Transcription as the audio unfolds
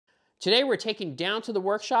Today we're taking down to the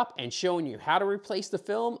workshop and showing you how to replace the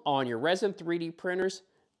film on your Resin 3D printer's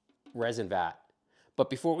resin vat. But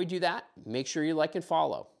before we do that, make sure you like and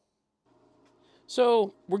follow.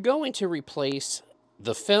 So we're going to replace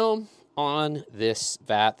the film on this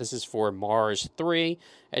vat. This is for Mars 3.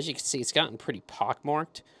 As you can see, it's gotten pretty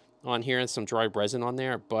pockmarked on here and some dried resin on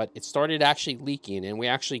there, but it started actually leaking and we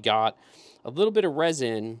actually got a little bit of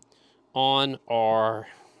resin on our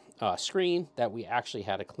screen that we actually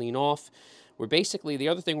had to clean off. We're basically, the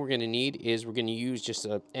other thing we're going to need is we're going to use just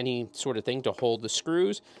any sort of thing to hold the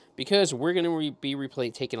screws, because we're going to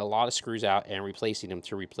be taking a lot of screws out and replacing them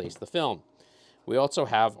to replace the film. We also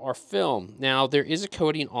have our film. Now there is a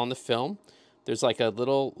coating on the film. There's like a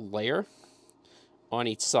little layer on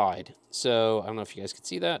each side. So I don't know if you guys can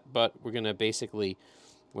see that, but we're going to basically,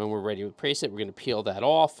 when we're ready to replace it, we're going to peel that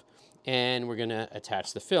off and we're going to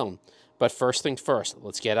attach the film. But first things first,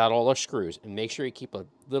 let's get out all our screws and make sure you keep a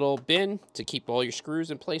little bin to keep all your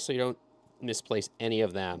screws in place so you don't misplace any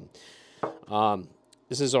of them.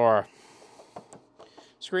 This is our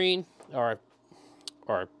screen,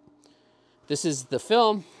 this is the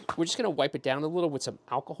film. We're just going to wipe it down a little with some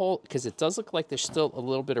alcohol because it does look like there's still a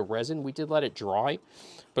little bit of resin. We did let it dry,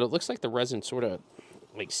 but it looks like the resin sort of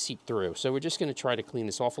like seeped through. So we're just going to try to clean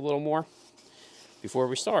this off a little more before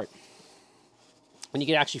we start. And you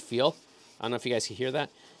can actually feel, I don't know if you guys can hear that,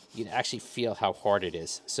 you can actually feel how hard it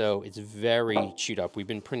is. So it's very chewed up. We've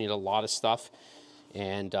been printing a lot of stuff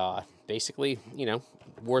and basically, you know,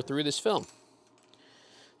 wore through this film.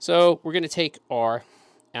 So we're going to take our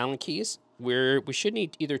Allen keys. We should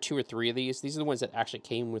need either 2 or 3 of these. These are the ones that actually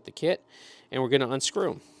came with the kit, and we're going to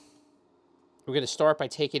unscrew them. We're going to start by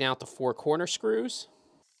taking out the 4 corner screws.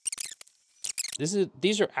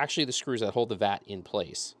 These are actually the screws that hold the vat in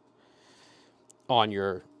place on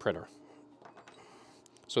your printer.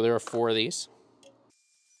 So there are 4 of these.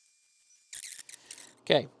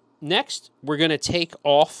 Okay, next we're going to take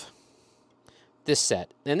off this set.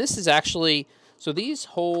 And this is actually, so these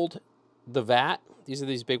hold the vat. These are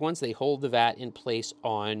these big ones. They hold the vat in place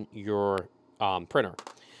on your printer.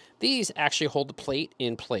 These actually hold the plate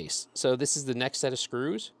in place. So this is the next set of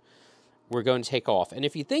screws we're going to take off. And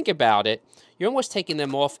if you think about it, you're almost taking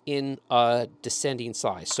them off in a descending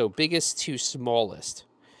size. So biggest to smallest.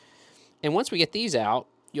 And once we get these out,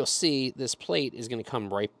 you'll see this plate is going to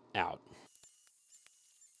come right out.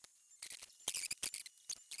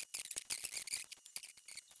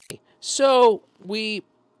 So we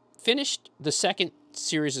finished the second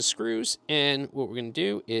series of screws, and what we're going to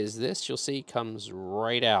do is this, you'll see, comes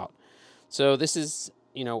right out. So this is,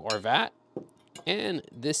 you know, our vat, and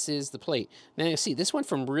this is the plate. Now you see, this went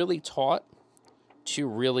from really taut to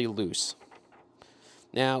really loose.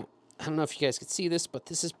 Now, I don't know if you guys can see this, but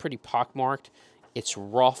this is pretty pockmarked. It's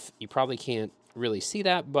rough. You probably can't really see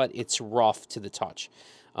that, but it's rough to the touch.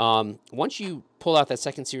 Once you pull out that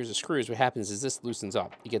second series of screws, what happens is this loosens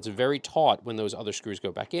up. It gets very taut when those other screws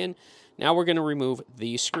go back in. Now we're going to remove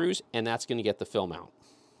these screws, and that's going to get the film out.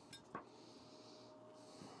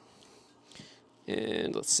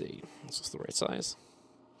 And let's see, this is the right size.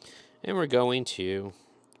 And we're going to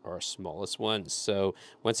our smallest one. So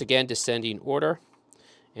once again, descending order,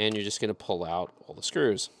 and you're just going to pull out all the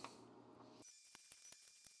screws.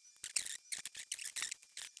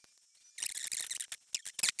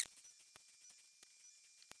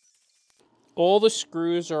 All the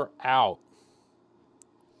screws are out.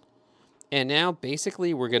 And now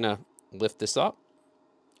basically we're going to lift this up.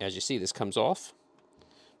 As you see, this comes off. I'm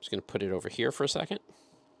just going to put it over here for a second.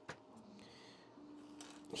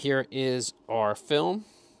 Here is our film,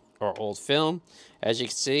 our old film. As you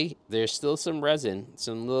can see, there's still some resin,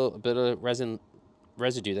 some little bit of resin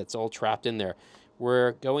residue that's all trapped in there.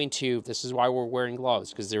 We're going to, this is why we're wearing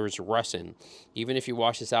gloves, because there is resin. Even if you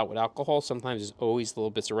wash this out with alcohol, sometimes there's always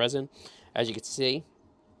little bits of resin. As you can see,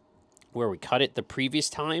 where we cut it the previous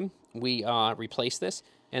time we replaced this,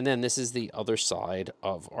 and then this is the other side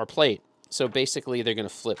of our plate. So basically, they're going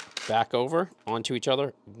to flip back over onto each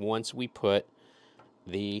other once we put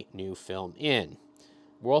the new film in.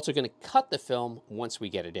 We're also going to cut the film once we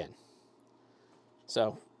get it in.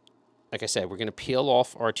 So, like I said, we're going to peel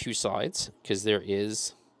off our 2 sides because there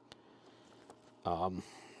is,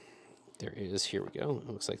 here we go. It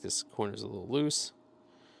looks like this corner is a little loose.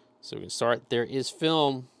 So we're going to start. There is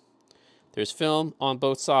film. There's film on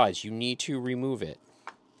both sides. You need to remove it.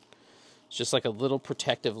 It's just like a little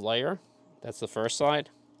protective layer. That's the first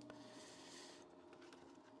side.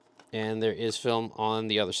 And there is film on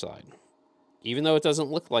the other side. Even though it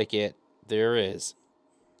doesn't look like it, there is.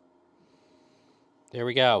 There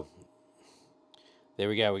we go. There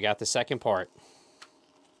we go. We got the second part.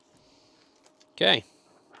 Okay.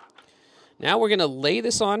 Now we're going to lay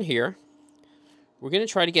this on here. We're going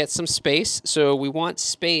to try to get some space. So we want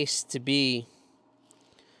space to be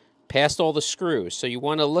past all the screws. So you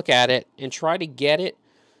want to look at it and try to get it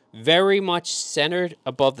very much centered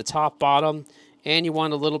above the top, bottom. And you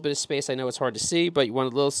want a little bit of space. I know it's hard to see, but you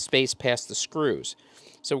want a little space past the screws.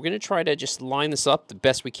 So we're going to try to just line this up the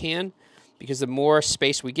best we can, because the more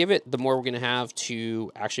space we give it, the more we're going to have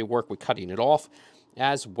to actually work with cutting it off,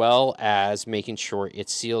 as well as making sure it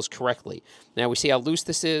seals correctly. Now we see how loose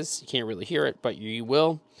this is. You can't really hear it, but you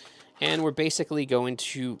will. And we're basically going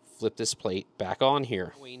to flip this plate back on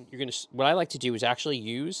here. What I like to do is actually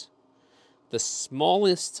use the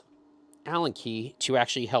smallest Allen key to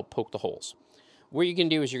actually help poke the holes. What you're going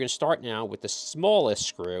to do is you're going to start now with the smallest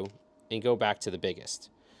screw and go back to the biggest.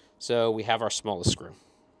 So we have our smallest screw.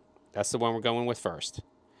 That's the one we're going with first.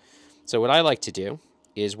 So what I like to do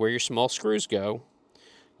is where your small screws go,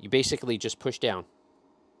 you basically just push down.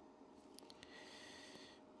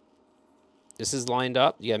 This is lined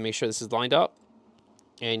up. You got to make sure this is lined up,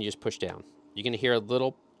 and you just push down. You're going to hear a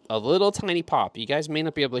little tiny pop. You guys may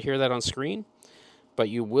not be able to hear that on screen, but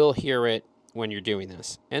you will hear it when you're doing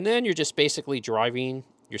this. And then you're just basically driving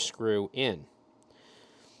your screw in.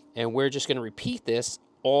 And we're just going to repeat this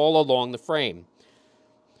all along the frame.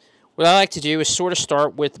 What I like to do is sort of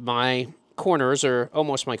start with my corners, or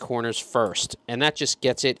almost my corners first, and that just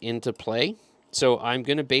gets it into play. So I'm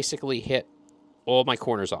going to basically hit all my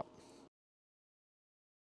corners up.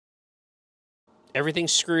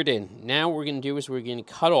 Everything's screwed in. Now what we're going to do is we're going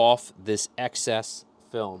to cut off this excess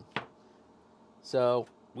film. So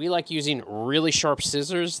we like using really sharp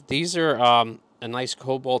scissors. These are a nice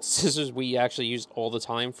cobalt scissors we actually use all the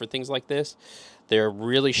time for things like this. They're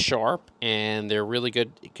really sharp, and they're really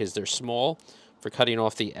good because they're small for cutting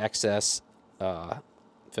off the excess film.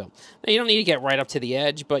 Now, you don't need to get right up to the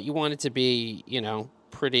edge, but you want it to be, you know,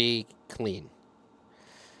 pretty clean.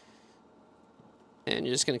 And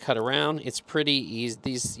you're just going to cut around. It's pretty easy.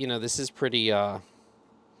 This is pretty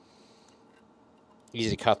easy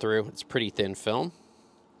to cut through. It's pretty thin film.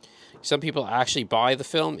 Some people actually buy the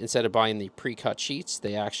film instead of buying the pre-cut sheets.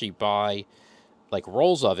 They actually buy like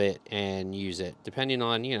rolls of it and use it, depending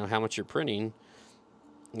on, you know, how much you're printing.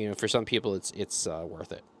 You know, for some people, it's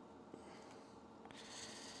worth it.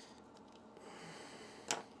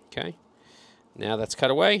 Okay, now that's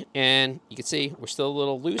cut away, and you can see we're still a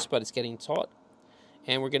little loose, but it's getting taut.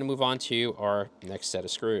 And we're going to move on to our next set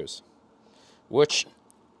of screws, which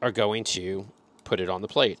are going to put it on the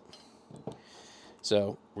plate.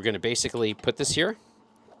 So we're going to basically put this here.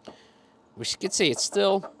 We can see it's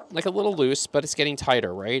still like a little loose, but it's getting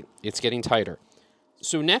tighter, right? It's getting tighter.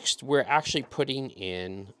 So next, we're actually putting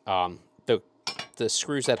in the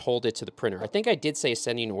screws that hold it to the printer. I think I did say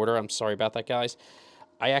ascending order. I'm sorry about that, guys.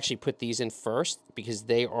 I actually put these in first because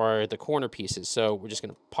they are the corner pieces. So we're just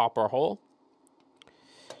going to pop our hole.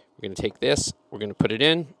 We're going to take this, we're going to put it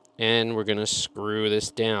in, and we're going to screw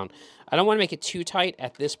this down. I don't want to make it too tight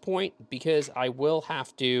at this point because I will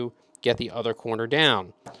have to get the other corner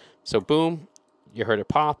down. So boom, you heard it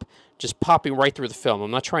pop, just popping right through the film.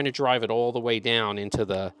 I'm not trying to drive it all the way down into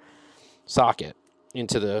the socket,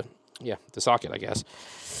 the socket, I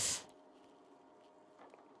guess.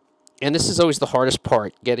 And this is always the hardest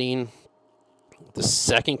part, getting the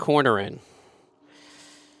second corner in.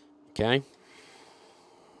 Okay?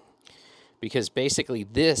 Because basically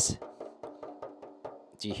this,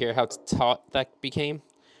 do you hear how taut that became?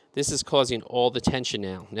 This is causing all the tension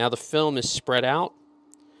now. Now the film is spread out,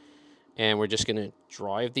 and we're just going to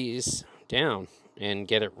drive these down and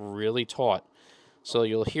get it really taut. So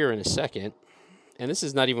you'll hear in a second, and this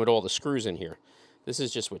is not even with all the screws in here. This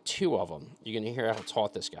is just with 2 of them. You're going to hear how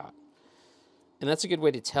taut this got. And that's a good way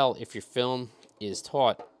to tell if your film is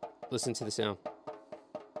taut. Listen to the sound.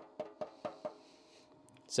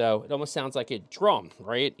 So it almost sounds like a drum,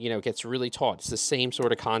 right? You know, it gets really taut. It's the same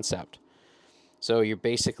sort of concept. So you're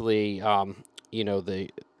basically, you know, I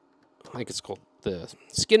think it's called the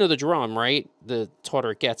skin of the drum, right? The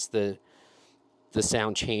tauter it gets, the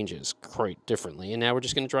sound changes quite differently. And now we're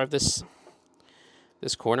just going to drive this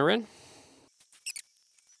corner in.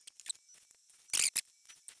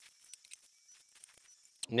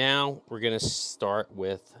 Now we're going to start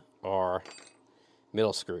with our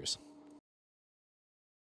middle screws.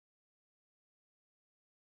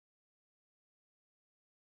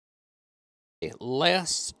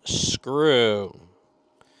 Last screw.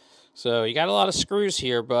 So you got a lot of screws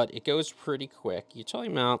here, but it goes pretty quick. You're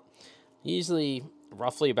talking about usually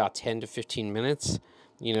roughly about 10 to 15 minutes,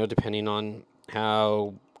 you know, depending on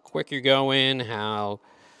how quick you're going, how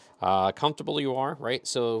comfortable you are, right?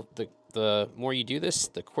 So The more you do this,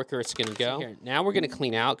 the quicker it's going to go. Here, now we're going to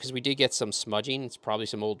clean out because we did get some smudging. It's probably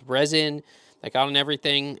some old resin that got on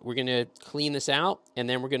everything. We're going to clean this out, and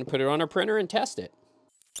then we're going to put it on our printer and test it.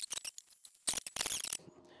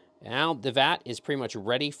 Now the vat is pretty much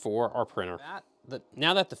ready for our printer.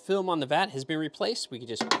 Now that the film on the vat has been replaced, we can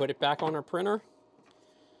just put it back on our printer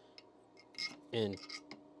and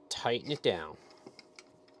tighten it down.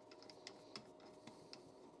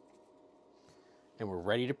 And we're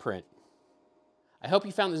ready to print. I hope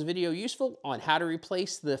you found this video useful on how to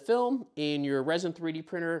replace the film in your Resin 3D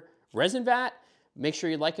printer resin vat. Make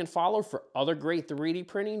sure you like and follow for other great 3D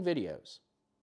printing videos.